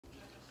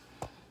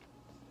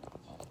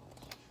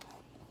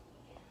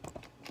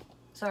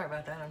Sorry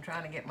about that. I'm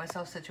trying to get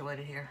myself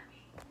situated here.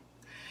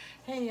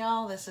 Hey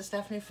y'all, this is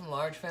Stephanie from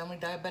Large Family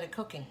Diabetic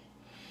Cooking.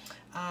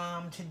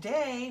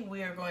 Today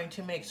we are going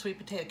to make sweet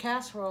potato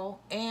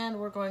casserole and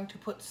we're going to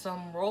put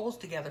some rolls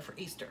together for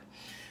Easter.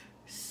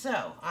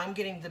 So I'm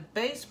getting the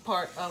base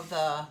part of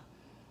the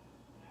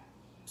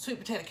sweet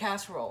potato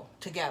casserole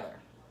together.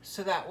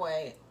 So that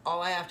way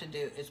all I have to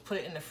do is put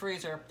it in the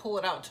freezer, pull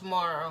it out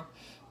tomorrow,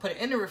 put it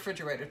in the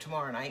refrigerator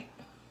tomorrow night,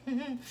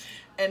 and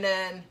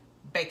then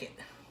bake it.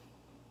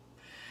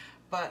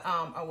 But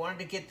I wanted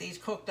to get these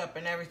cooked up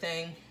and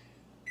everything.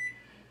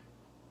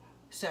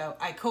 So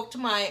I cooked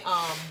my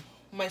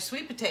my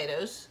sweet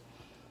potatoes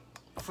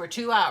for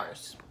 2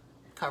 hours,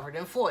 covered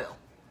in foil,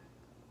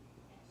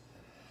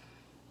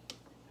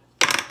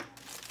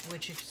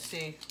 which you can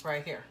see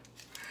right here.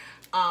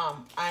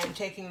 I'm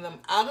taking them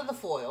out of the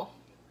foil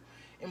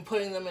and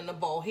putting them in the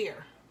bowl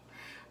here.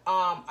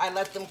 I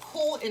let them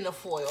cool in the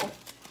foil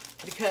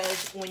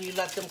because when you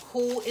let them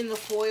cool in the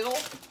foil,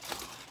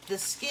 the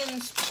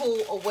skins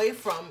pull away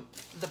from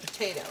the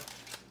potato.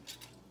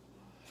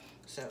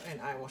 So,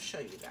 and I will show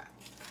you that.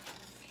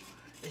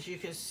 As you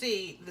can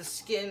see, the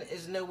skin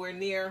is nowhere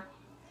near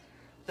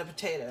the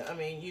potato. I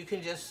mean, you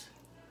can just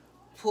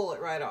pull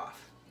it right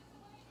off.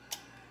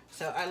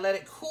 So I let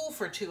it cool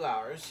for 2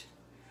 hours.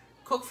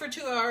 Cook for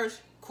 2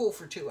 hours, cool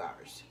for 2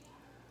 hours.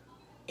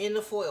 In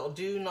the foil,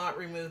 do not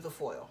remove the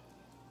foil.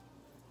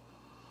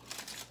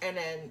 And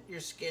then your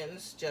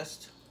skins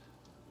just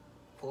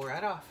pull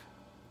right off.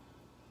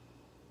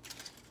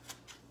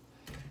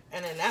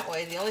 And then that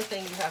way, the only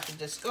thing you have to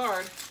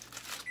discard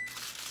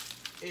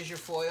is your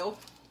foil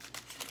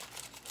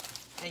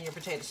and your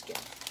potato skin.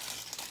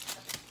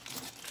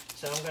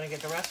 So I'm going to get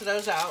the rest of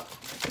those out.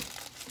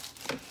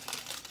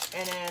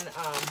 And then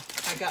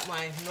I got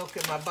my milk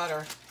and my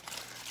butter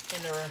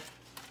in the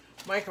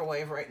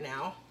microwave right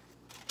now.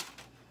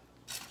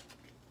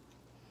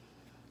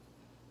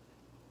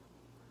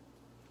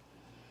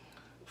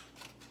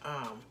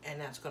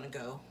 And that's going to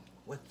go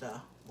with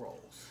the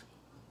rolls.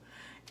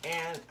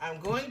 And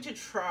I'm going to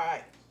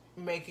try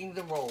making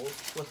the rolls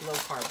with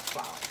low-carb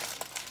flour.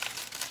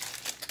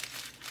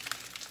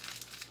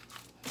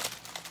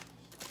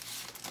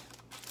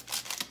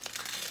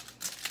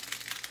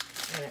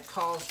 And it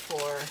calls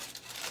for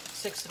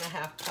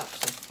 6.5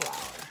 cups of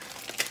flour.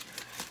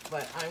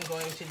 But I'm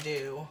going to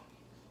do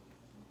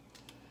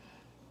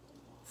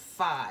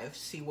 5,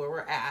 see where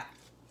we're at.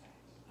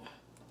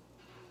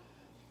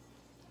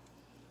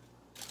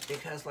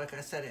 Because like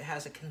I said, it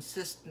has a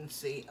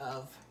consistency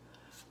of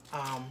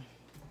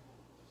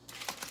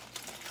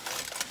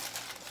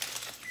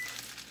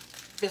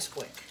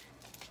Bisquick.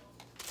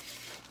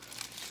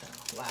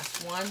 So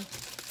last one.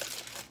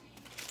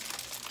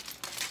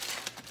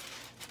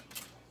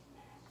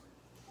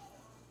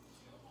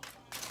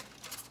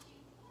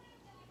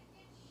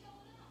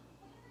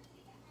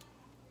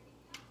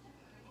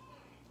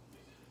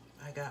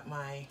 I got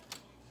my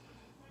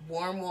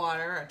warm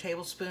water, a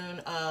tablespoon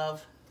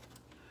of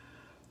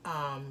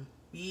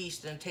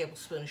yeast and a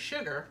tablespoon of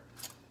sugar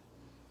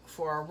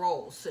for our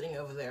rolls sitting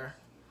over there.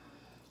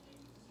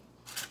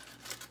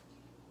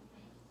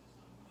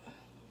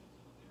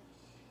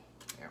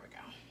 There we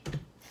go.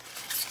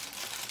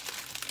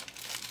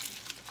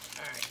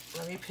 All right,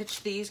 let me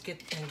pitch these,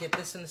 get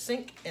this in the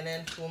sink, and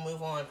then we'll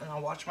move on, and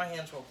I'll wash my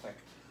hands real quick.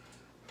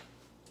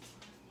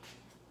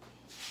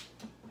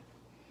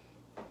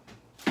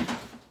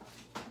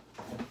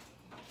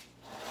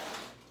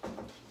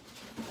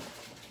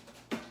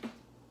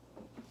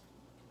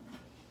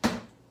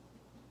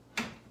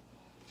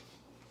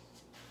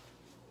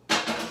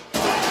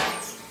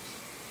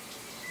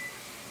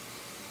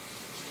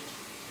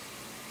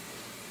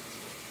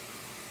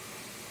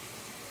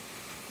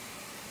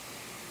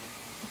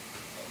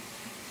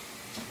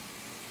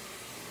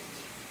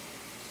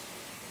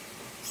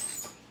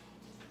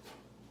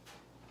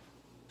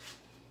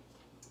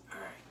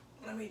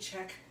 Let me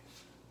check.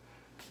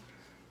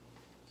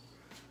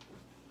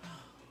 Oh,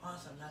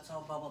 awesome, that's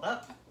all bubbled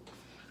up.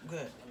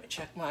 Good, let me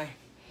check my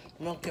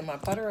milk and my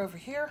butter over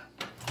here.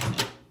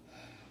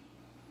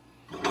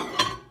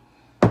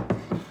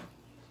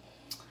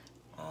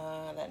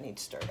 That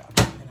needs stirred up.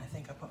 And I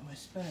think I put my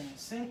spoon in the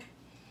sink.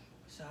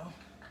 So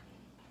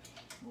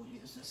we'll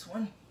use this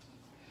one.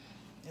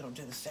 It'll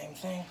do the same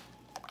thing.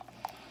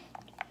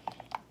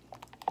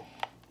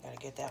 Gotta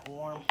get that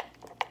warm.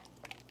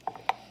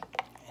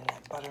 And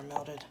that butter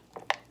melted.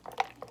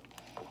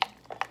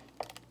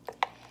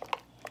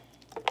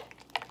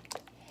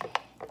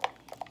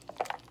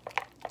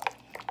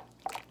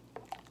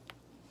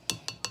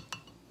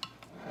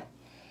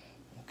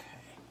 Okay,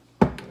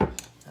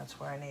 that's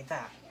where I need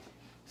that.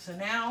 So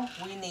now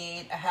we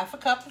need a 1/2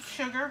 cup of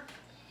sugar.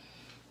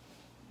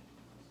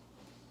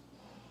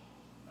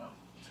 Oh,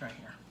 it's right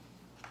here.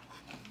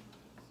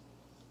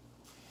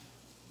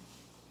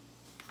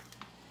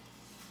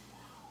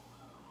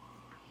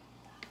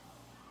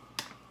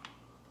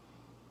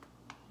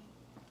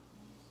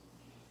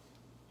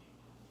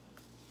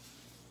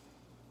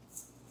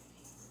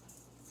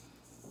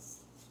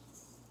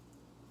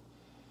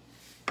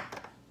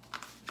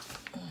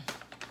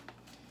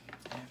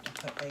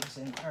 eggs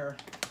in, or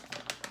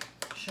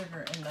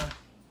sugar in the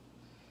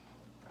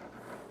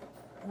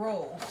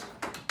rolls.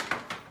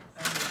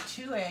 I need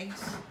 2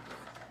 eggs.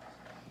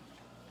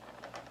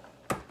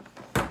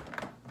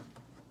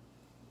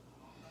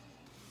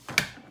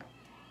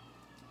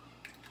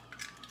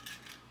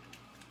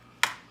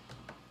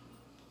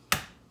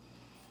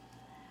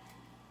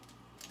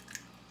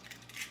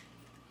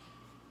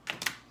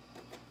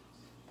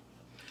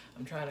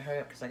 I'm trying to hurry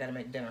up because I got to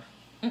make dinner.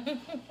 2 eggs.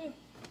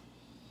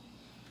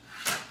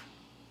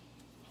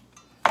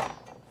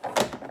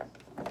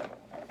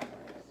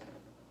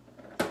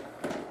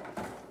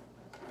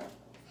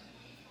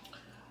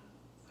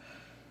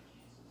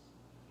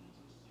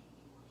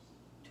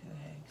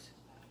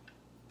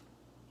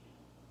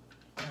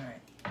 All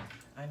right.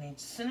 I need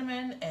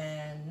cinnamon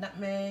and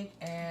nutmeg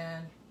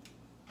and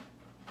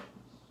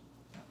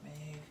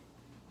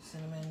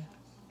cinnamon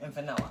and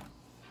vanilla.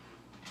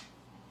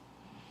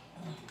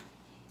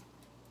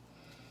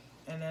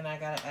 And then I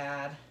gotta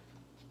add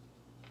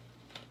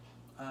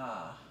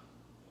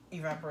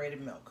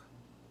evaporated milk.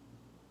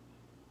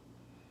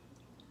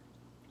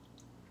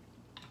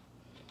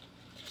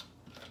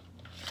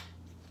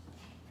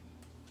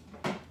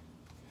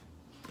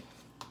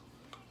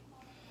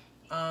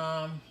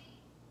 I'm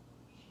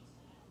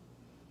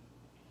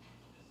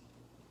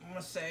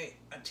gonna say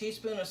a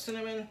teaspoon of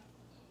cinnamon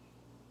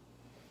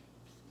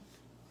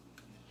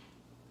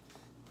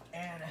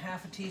and a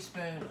half a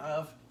teaspoon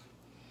of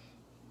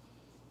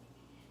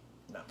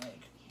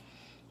nutmeg,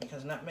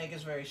 because nutmeg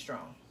is very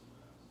strong.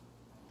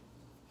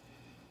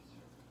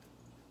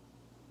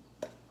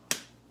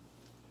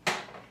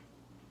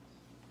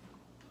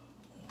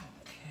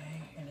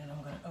 Okay, and then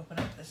I'm going to open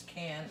up this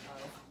can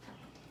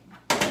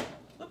of,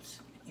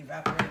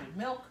 evaporated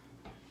milk.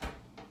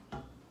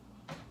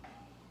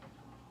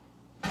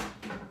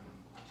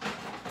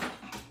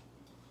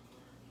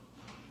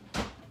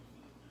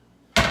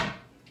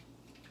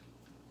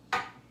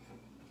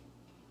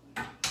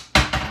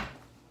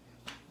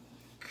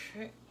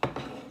 Okay,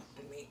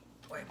 let me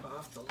wipe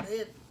off the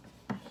lid.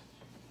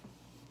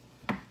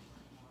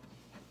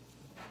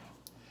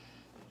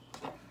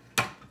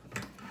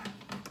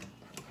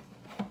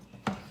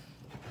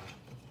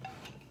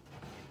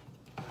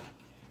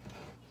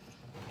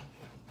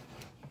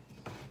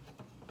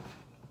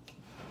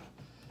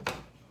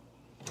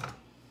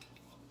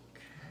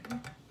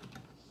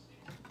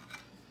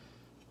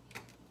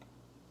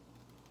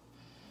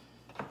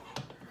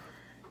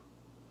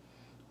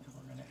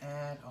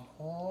 A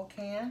whole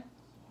can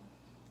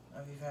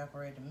of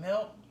evaporated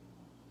milk.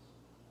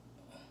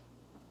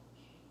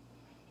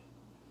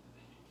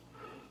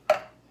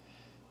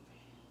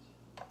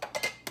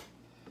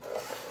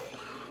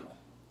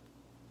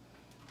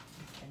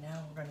 And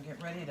now we're going to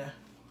get ready to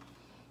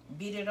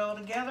beat it all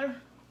together.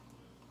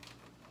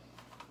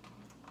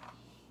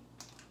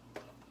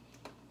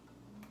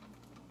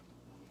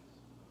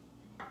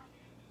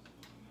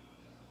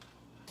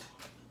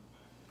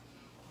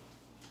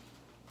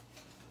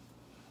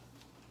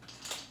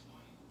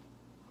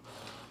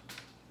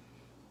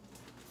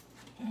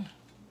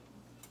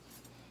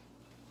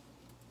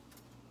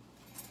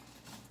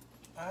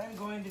 I'm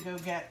going to go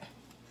get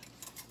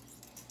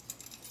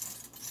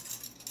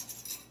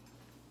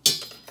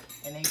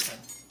an apron.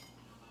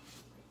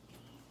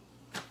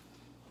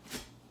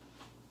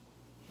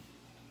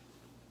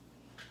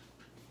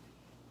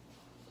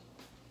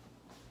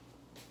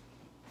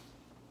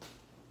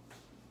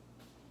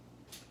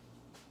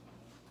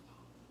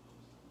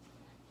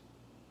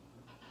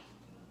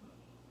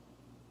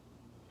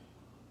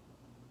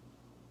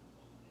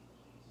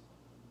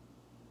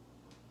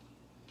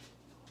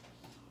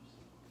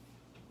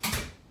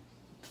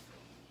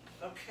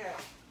 Okay,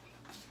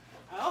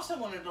 I also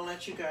wanted to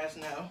let you guys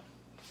know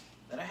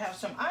that I have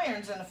some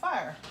irons in the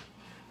fire.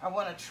 I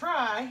want to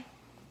try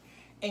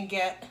and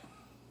get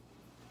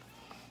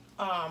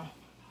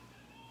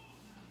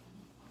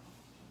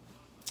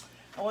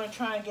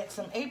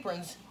some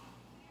aprons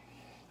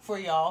for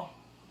y'all,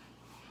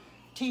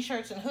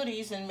 t-shirts and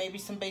hoodies, and maybe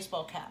some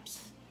baseball caps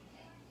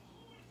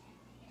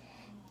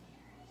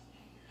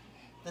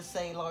that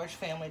say Large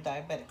Family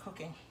Diabetic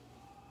Cooking.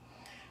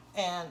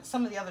 And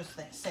some of the other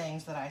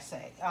sayings that I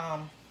say,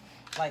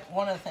 like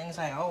one of the things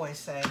I always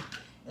say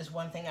is,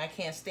 one thing I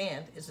can't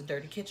stand is a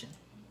dirty kitchen.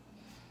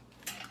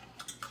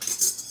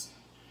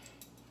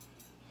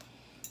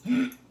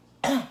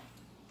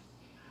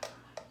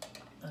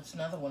 That's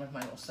another one of my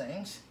little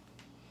sayings.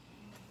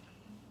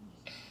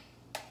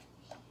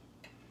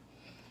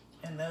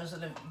 And those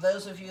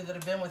of you that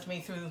have been with me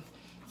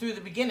through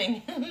the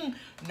beginning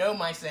know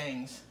my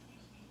sayings.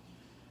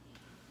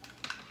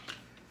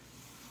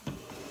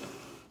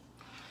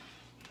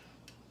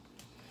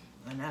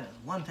 And that is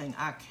one thing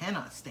I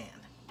cannot stand,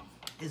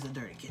 is a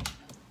dirty kitchen.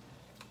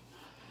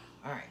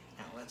 All right,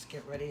 now let's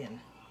get ready and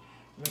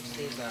mix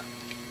these up.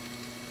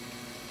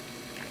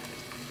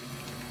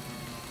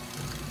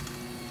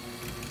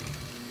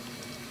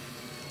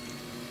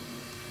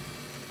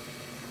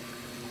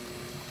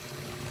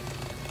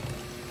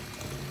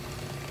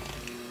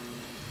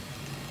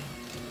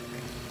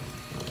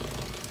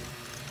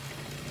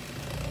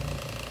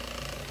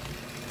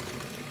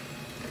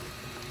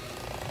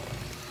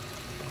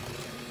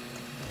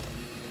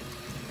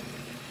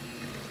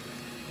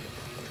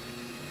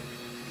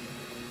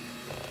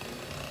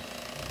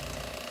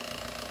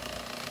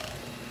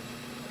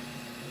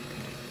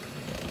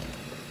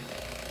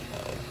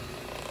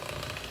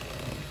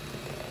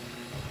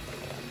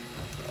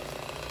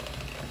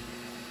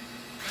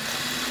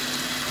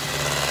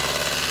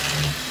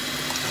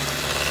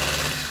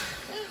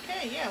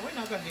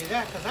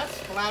 that because that's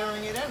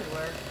splattering it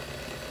everywhere.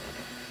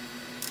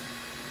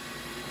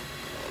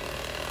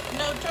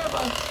 No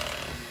turbo.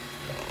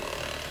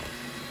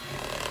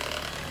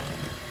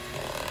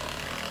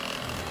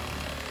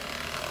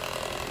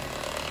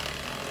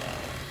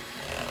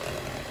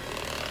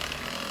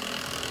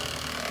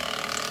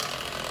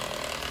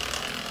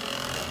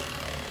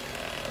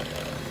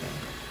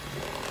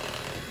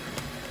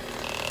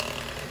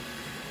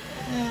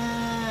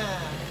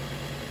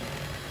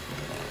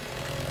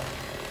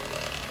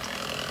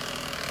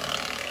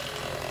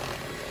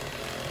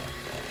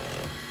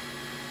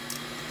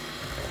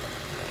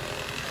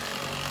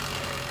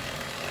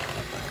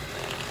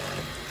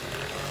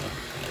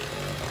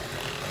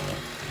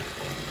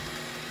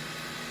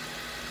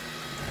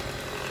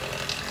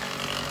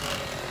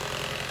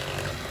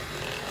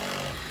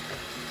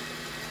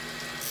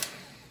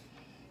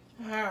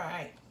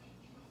 Alright.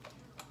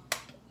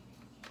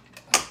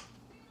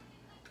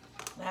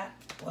 That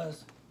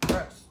was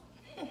gross.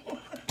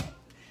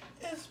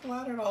 It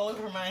splattered all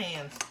over my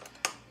hands.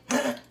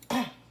 Alright,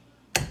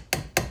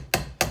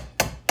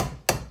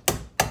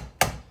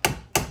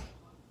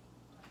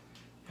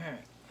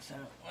 so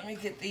let me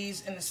get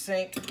these in the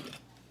sink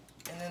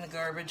and in the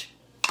garbage.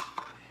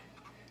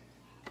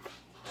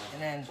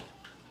 And then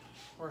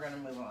we're going to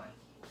move on.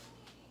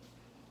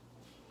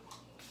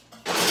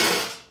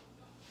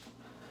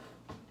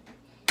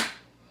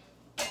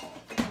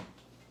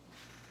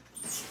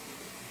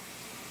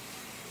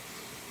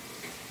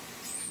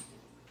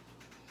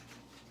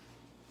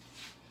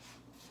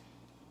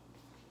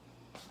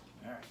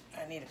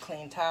 I need a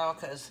clean towel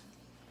because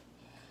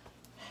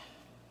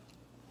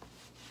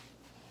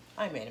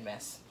I made a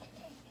mess.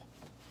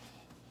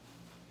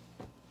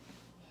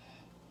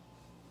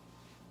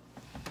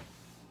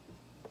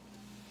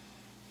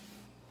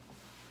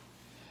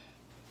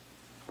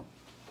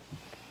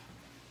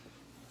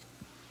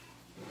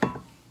 Oh,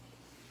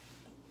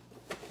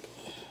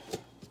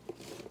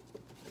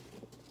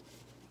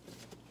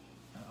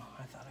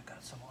 I thought I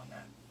got some on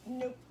that.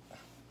 Nope.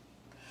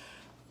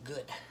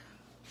 Good.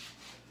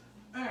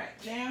 All right,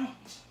 now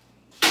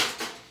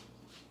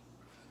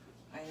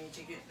I need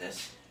to get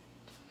this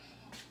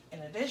in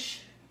a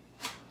dish.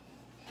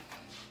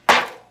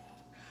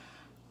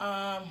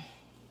 I'm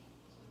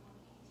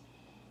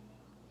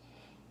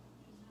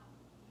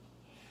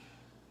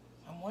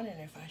wondering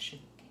if I should,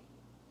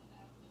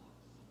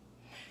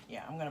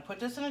 yeah, I'm gonna put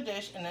this in a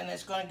dish and then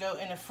it's gonna go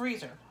in the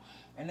freezer.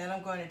 And then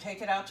I'm going to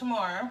take it out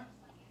tomorrow.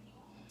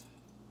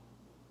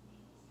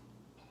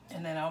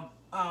 And then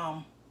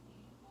I'm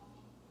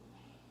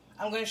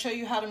going to show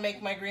you how to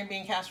make my green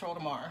bean casserole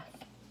tomorrow.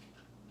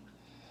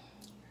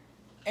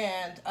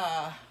 And,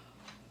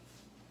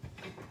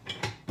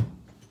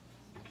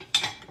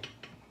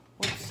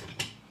 whoops,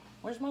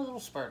 where's my little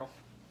spurtle?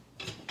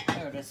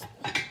 There it is.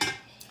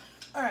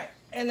 All right,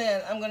 and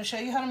then I'm going to show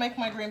you how to make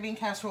my green bean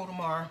casserole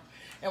tomorrow.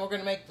 And we're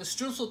going to make the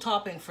streusel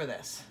topping for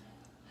this.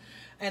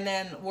 And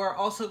then we're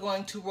also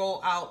going to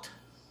roll out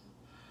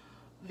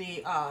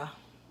the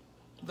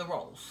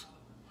rolls.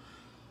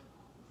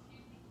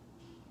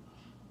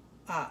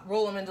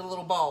 Roll them into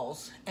little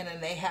balls, and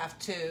then they have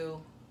to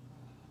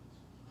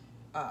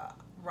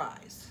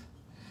rise.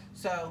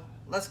 So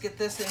let's get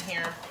this in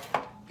here,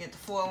 get the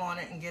foil on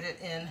it, and get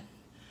it in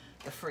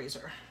the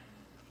freezer.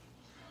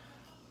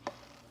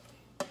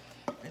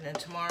 And then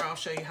tomorrow I'll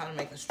show you how to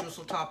make the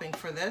streusel topping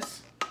for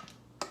this.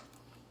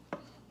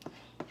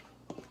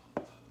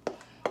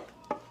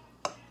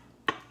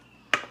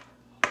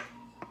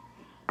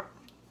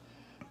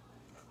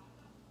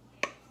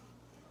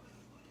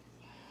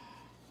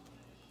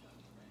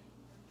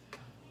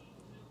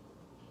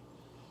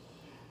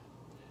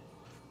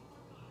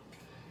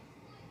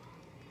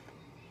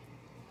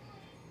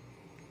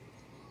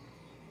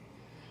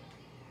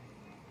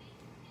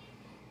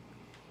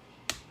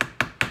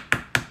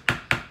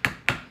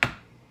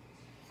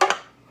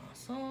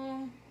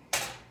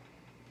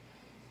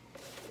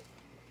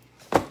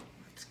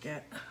 Let's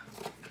get the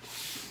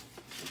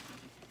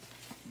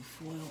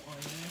foil on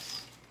this.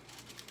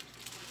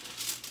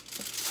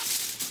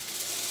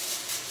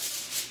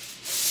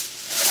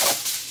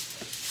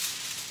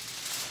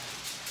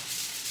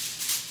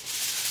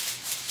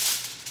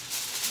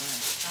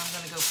 Alright, I'm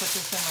going to go put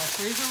this in my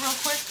freezer real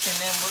quick, and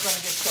then we're going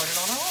to get started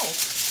on our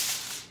rolls.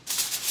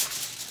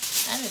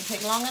 That didn't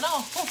take long at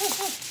all.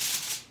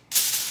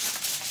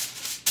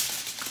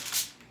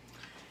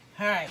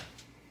 All right.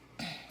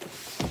 Be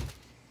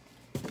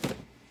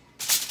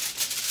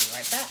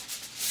right back.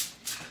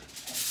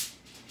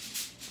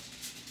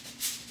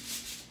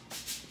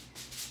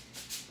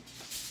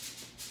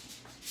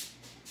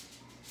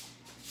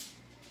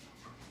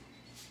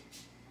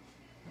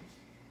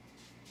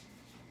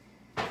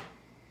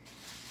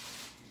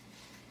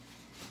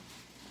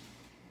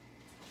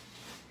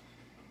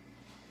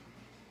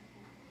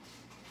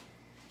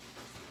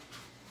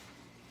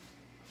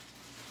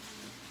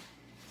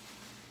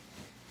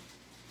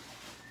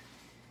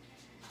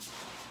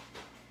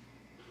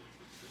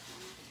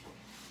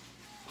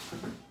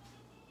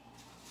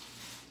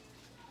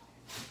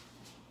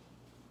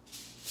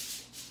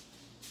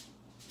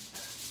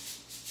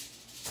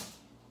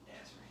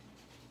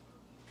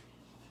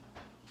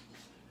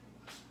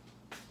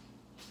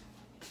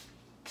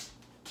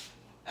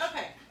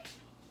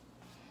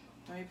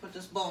 me put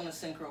this bowl in the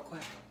sink real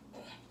quick.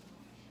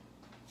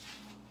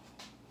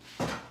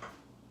 Some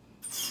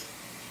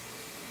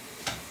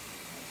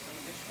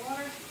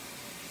dishwater in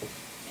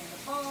the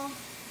bowl.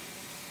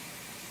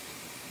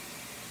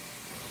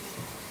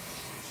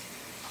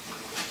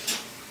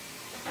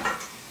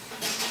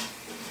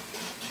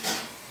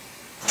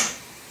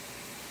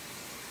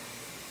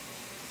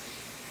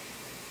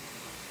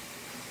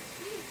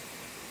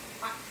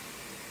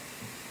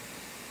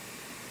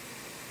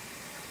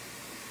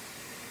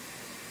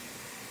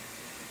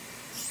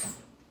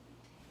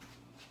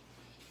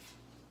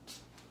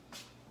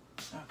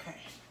 Okay,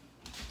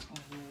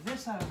 move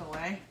this out of the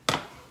way,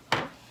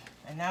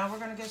 and now we're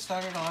going to get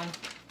started on,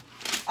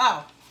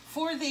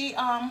 for the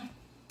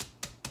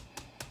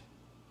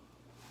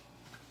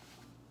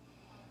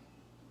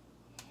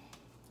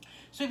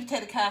sweet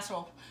potato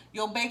casserole,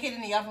 you'll bake it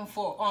in the oven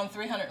on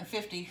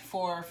 350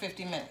 for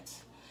 50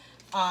 minutes.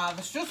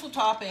 The streusel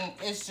topping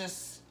is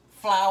just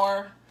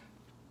flour,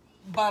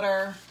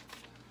 butter,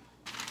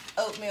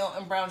 oatmeal,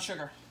 and brown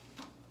sugar.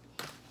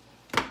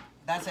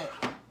 That's it.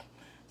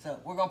 So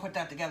we're gonna put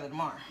that together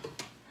tomorrow.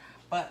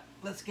 But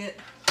let's get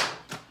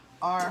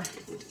our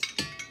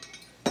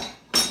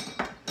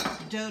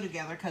dough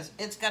together because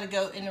it's gotta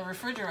go in the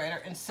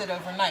refrigerator and sit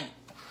overnight.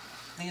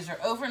 These are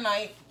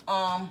overnight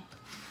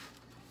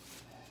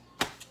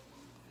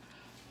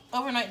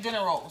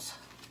dinner rolls.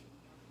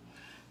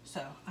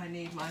 So I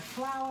need my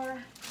flour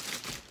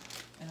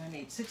and I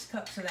need 6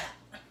 cups of that.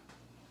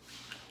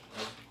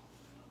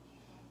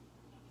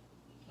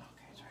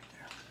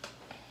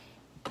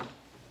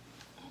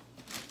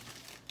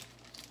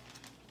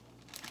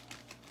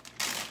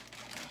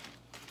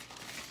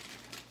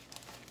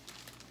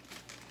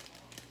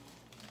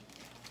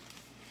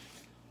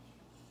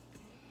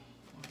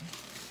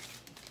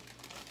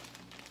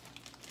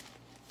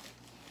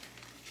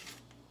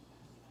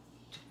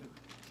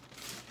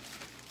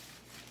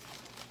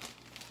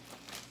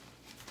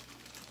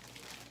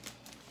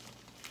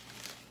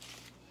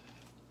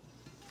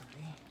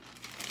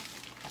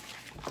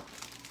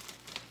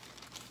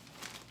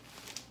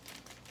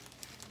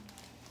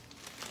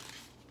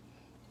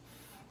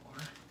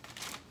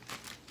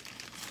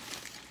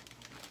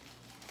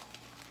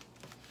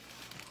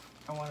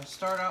 I want to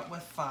start out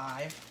with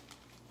 5.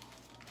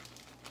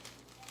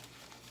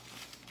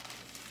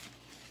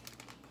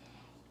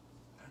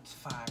 That's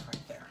 5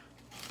 right there.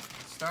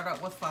 Start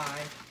out with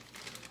 5.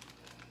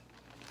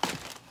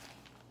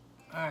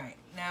 All right,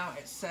 now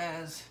it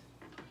says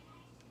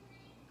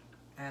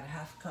add a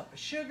 1/2 cup of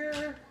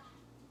sugar.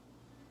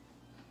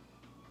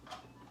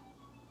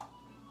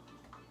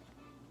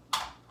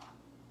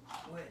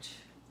 Which,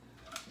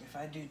 if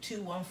I do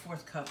 2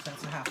 1/4 cups,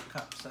 that's a 1/2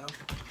 cup, so.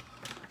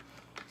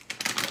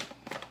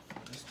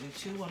 Do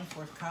 2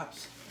 1/4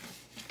 cups.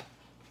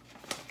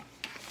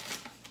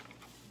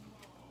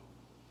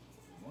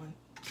 1,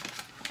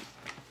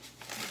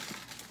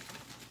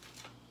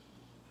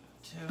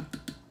 2.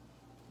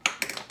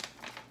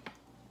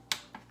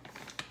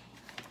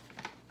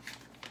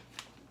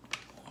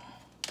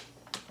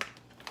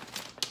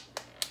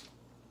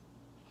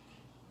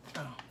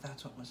 Oh,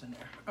 that's what was in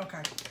there.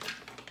 Okay.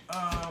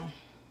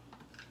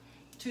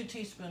 2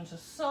 teaspoons of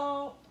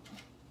salt.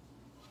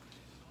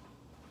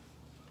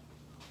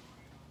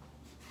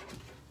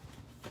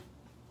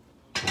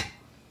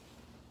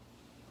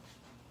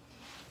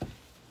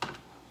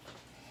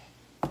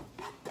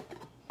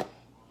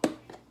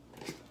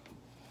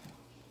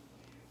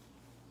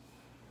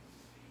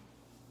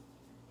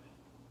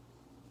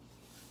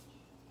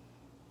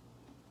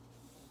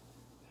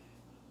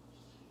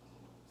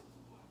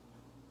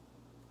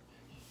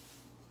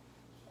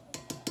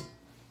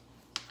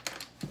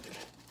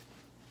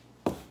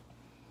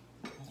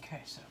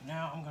 Okay, so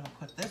now I'm going to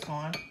put this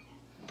on,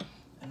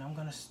 and I'm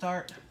going to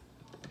start.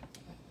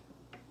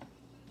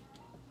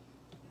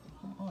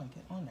 Oh,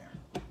 get on there.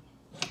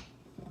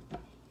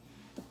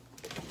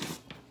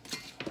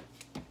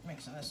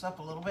 Mixing this up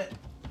a little bit.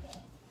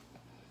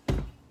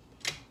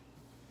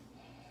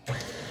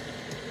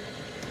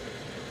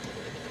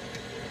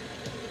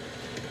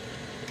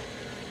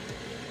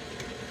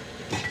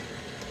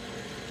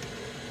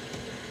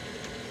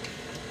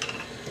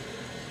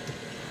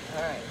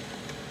 All right.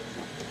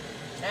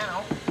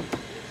 Now,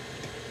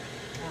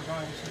 we're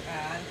going to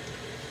add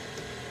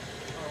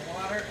our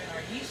water and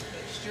our yeast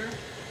mixture,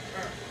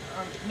 or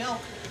our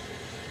milk.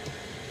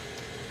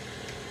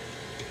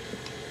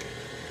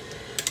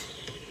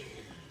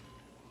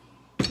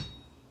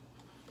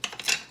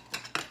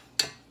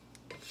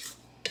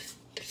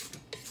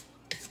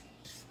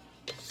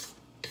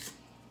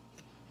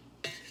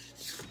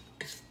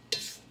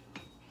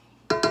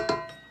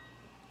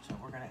 So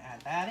we're going to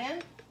add that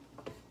in.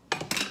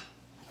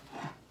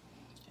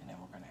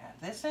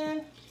 This in.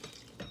 And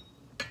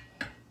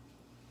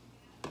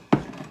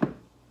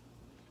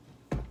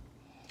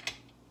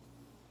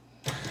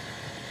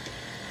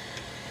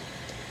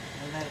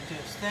let it do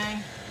its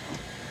thing.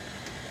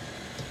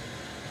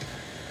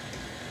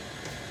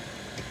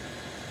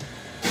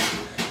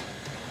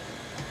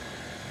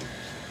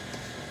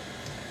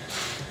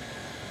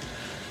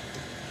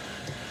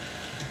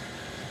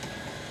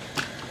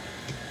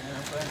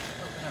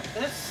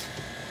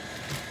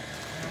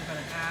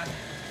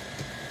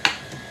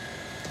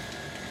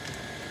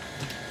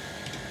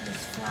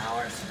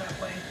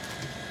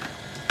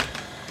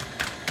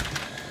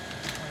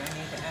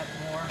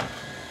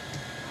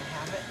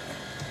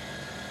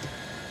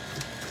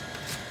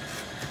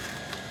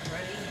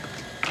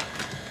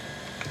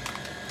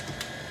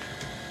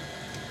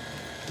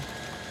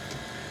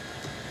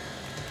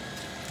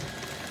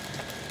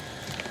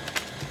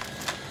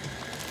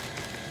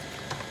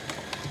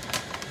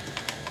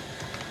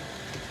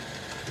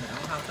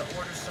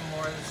 order some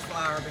more of this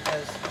flour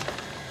because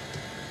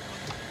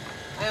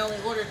I only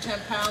ordered 10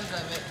 pounds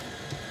of it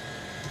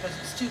because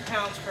it's 2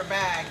 pounds per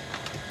bag,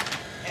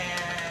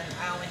 and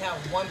I only have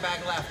 1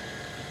 bag left.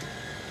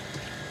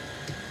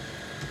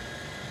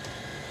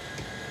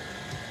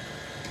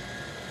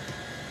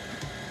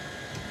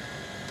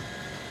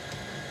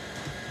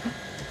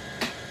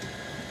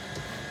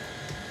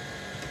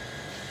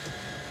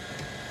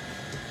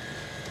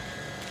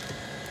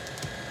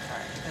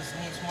 This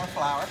needs more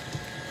flour,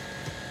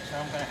 so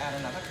I'm going to add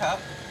another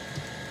cup.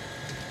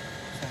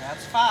 So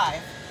that's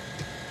 5.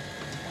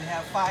 We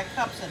have 5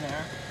 cups in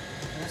there,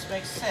 and this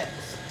makes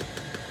 6.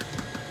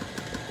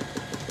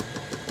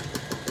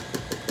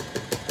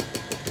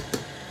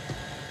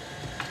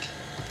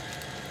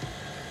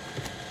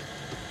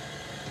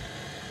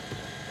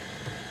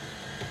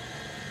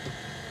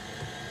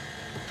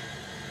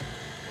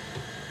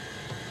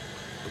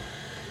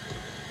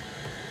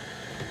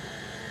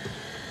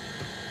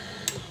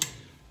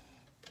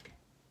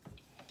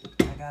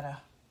 Gotta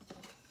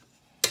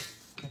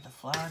get the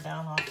flour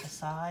down off the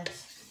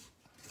sides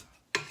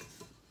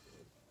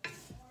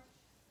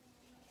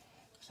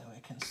so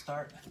we can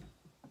start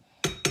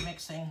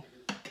mixing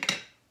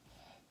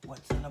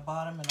what's in the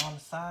bottom and on the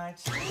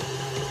sides.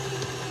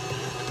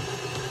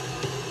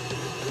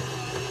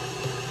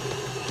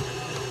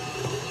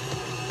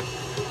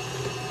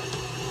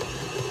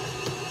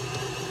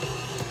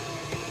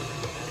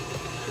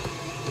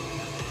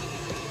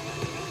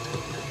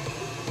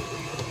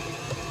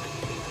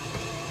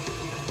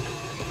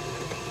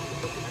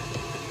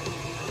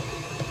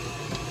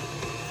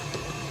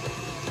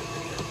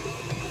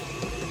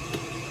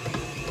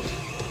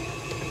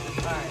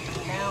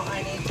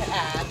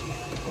 Add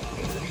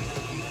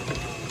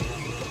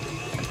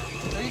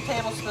 3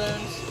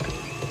 tablespoons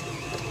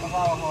of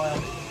olive oil.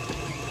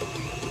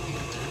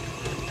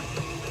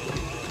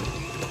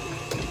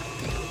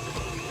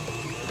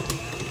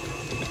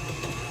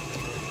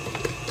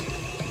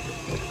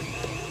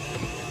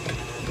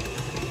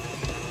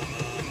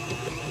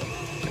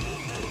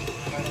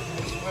 Let it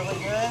mix really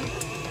good.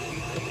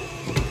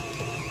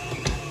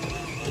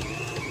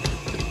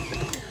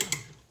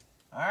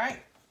 All right,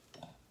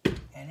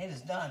 and it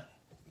is done.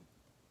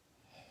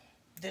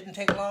 Didn't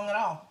take long at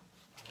all.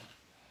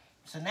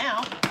 So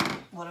now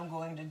what I'm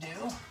going to do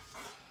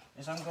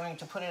is I'm going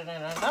to put it in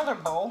another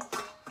bowl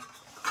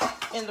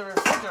in the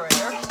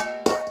refrigerator,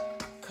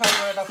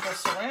 cover it up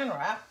with saran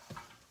wrap.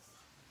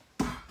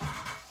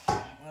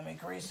 Let me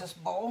grease this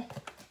bowl.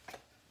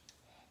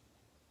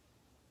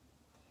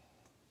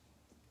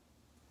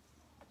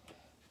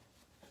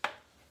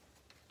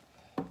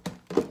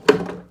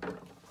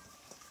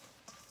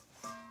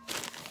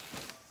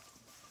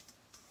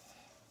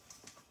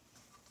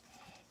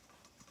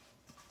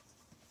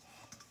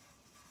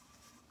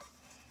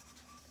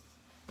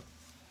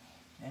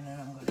 And then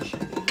I'm going to show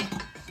you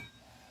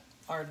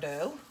our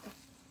dough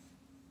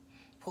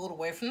pulled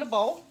away from the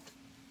bowl.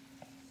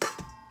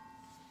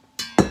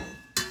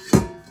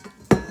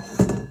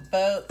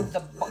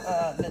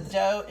 The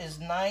dough is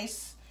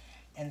nice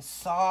and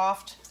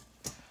soft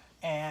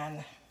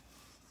and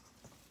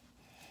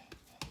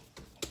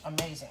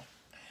amazing.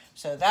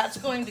 So that's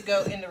going to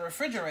go in the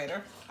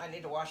refrigerator. I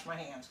need to wash my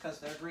hands because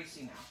they're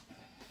greasy now.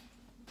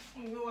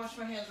 Let me go wash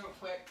my hands real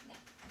quick.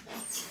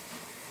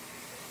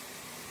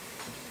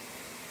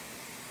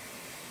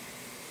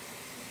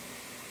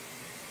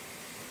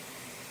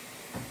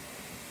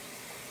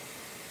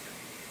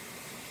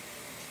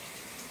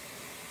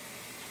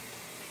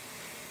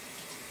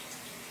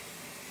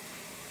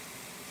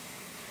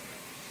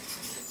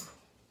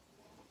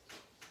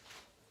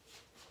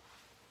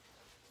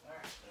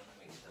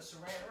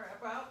 Saran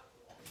wrap out.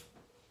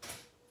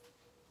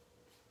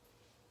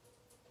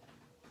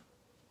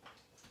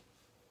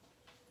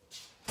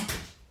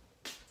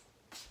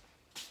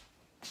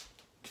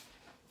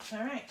 All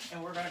right,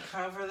 and we're going to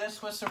cover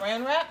this with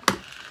saran wrap.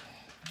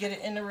 Get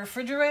it in the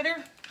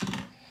refrigerator.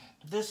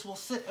 This will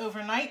sit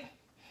overnight,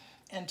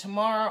 and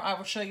tomorrow I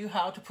will show you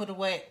how to put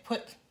away.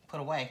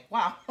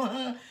 Wow.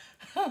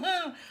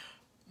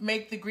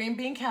 Make the green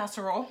bean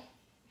casserole,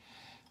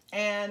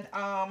 and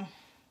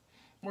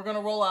we're going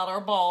to roll out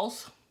our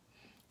balls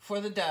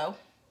for the dough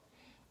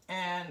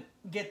and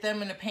get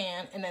them in a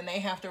pan, and then they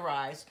have to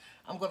rise.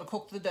 I'm going to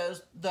cook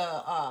the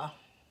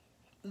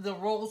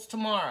rolls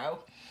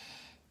tomorrow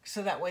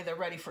so that way they're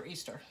ready for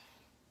Easter.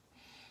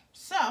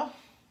 So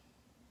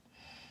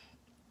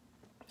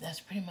that's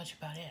pretty much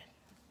about it.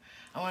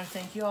 I want to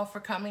thank you all for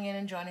coming in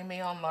and joining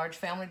me on Large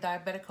Family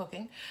Diabetic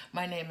Cooking.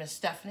 My name is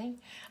Stephanie.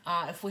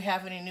 If we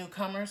have any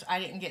newcomers, I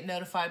didn't get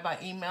notified by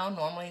email.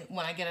 Normally,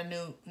 when I get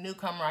a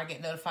newcomer, I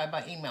get notified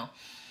by email.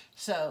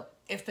 So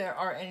if there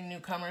are any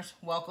newcomers,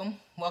 welcome.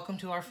 Welcome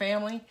to our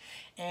family,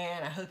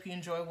 and I hope you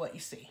enjoy what you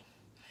see.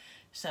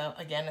 So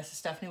again, this is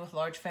Stephanie with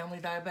Large Family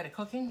Diabetic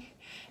Cooking,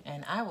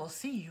 and I will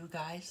see you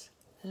guys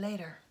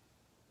later.